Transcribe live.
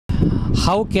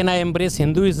how can I embrace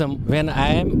Hinduism when I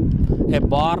am a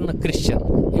born Christian?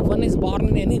 If one is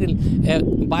born in any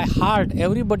by heart,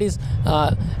 everybody's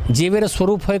Jivera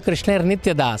Swarup Hai Krishna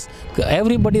Nitya Das.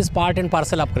 Everybody is part and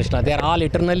parcel of Krishna. They are all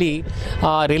eternally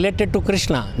related to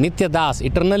Krishna. Nitya Das,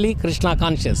 eternally Krishna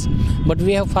conscious. But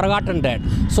we have forgotten that.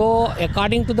 So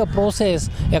according to the process,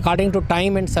 according to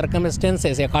time and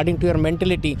circumstances, according to your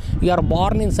mentality, you are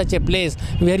born in such a place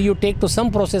where you take to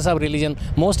some process of religion.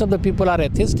 Most of the people are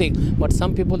atheistic, but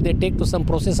some people, they take to some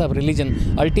process of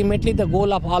religion. Ultimately, the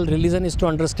goal of all religion is to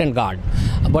understand God.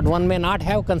 But one may not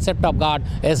have concept of God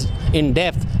as in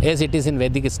depth as it is in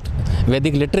Vedic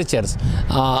literatures.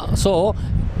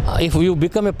 If you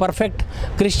become a perfect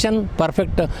Christian,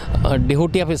 perfect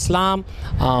devotee of Islam,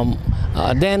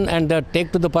 then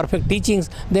take to the perfect teachings,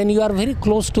 then you are very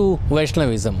close to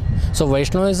Vaishnavism. So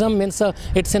Vaishnavism means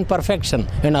it's in perfection,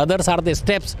 and others are the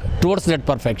steps towards that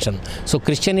perfection. So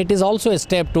Christianity is also a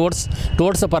step towards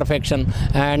the perfection.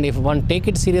 And if one take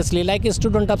it seriously, like a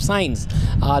student of science,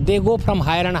 they go from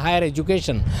higher and higher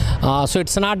education. So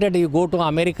it's not that you go to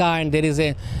America and there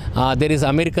is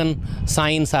American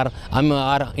science or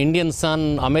Indian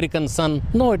sun, American sun.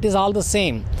 No, it is all the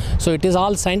same. So it is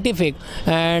all scientific.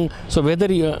 And so whether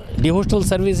your devotional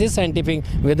service is scientific,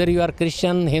 whether you are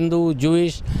Christian, Hindu,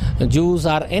 Jews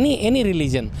or any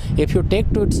religion, if you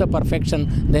take to its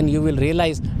perfection, then you will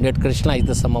realize that Krishna is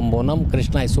the summum bonum,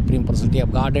 Krishna is Supreme Personality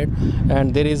of Godhead,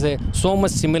 and there is so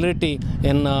much similarity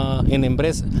in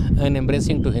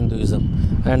embracing to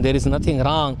Hinduism. And there is nothing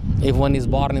wrong if one is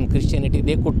born in Christianity,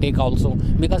 they could take also,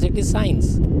 because it is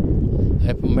science.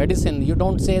 Medicine, you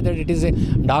don't say that it is a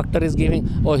doctor is giving,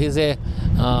 oh, he's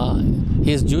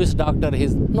Jewish doctor.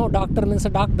 No, doctor means a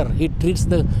doctor. He treats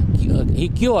he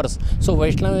cures. So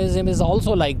Vaishnavism is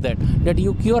also like that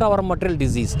you cure our material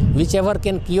disease. Whichever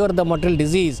can cure the material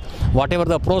disease, whatever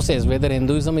the process, whether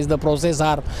Hinduism is the process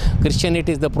or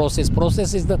Christianity is the process.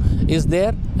 Process is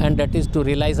there, and that is to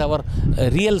realize our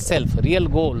real self, real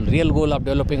goal of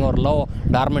developing our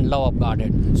dormant love of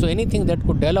Godhead. So anything that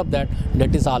could develop that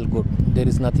is all good. There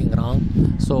is nothing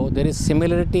wrong. So there is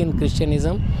similarity in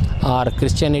Christianism or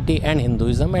Christianity and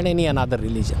Hinduism and any another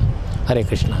religion. Hare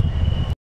Krishna.